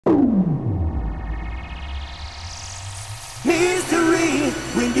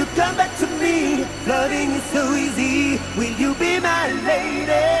come back to me? Loving is so easy. Will you be my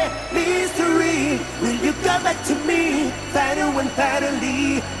lady? Mystery. Will you come back to me? Final and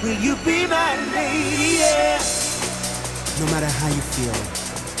finally. Will you be my lady? Yeah. No matter how you feel,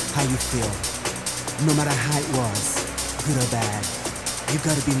 no matter how it was, good or bad, you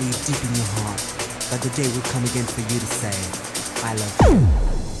gotta believe deep in your heart that the day will come again for you to say, I love you.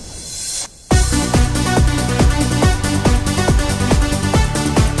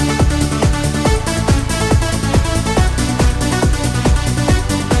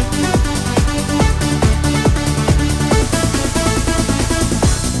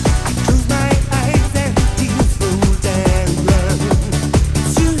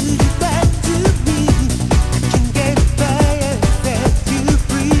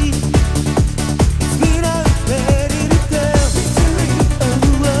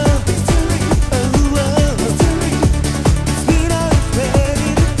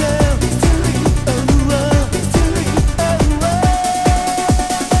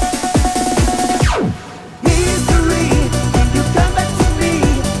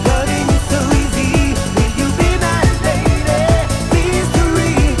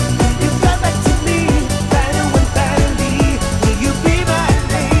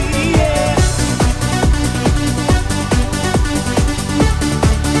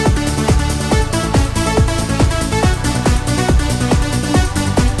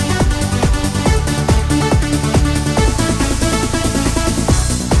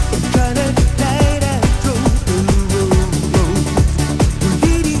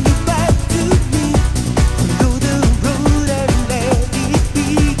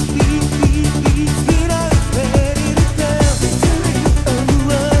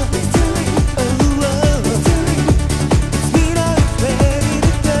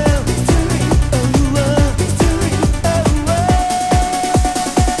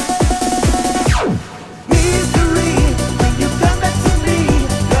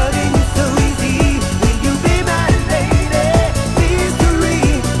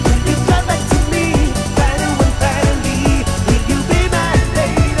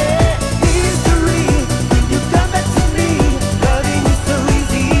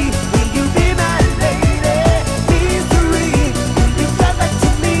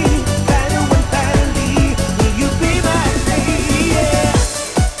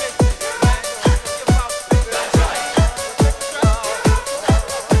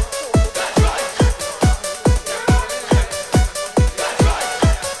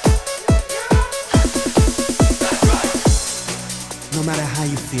 No matter how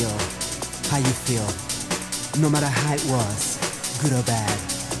you feel, no matter how it was, good or bad,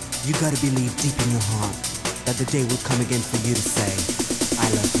 you gotta believe deep in your heart that the day will come again for you to say, I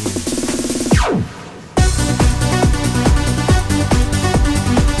love you.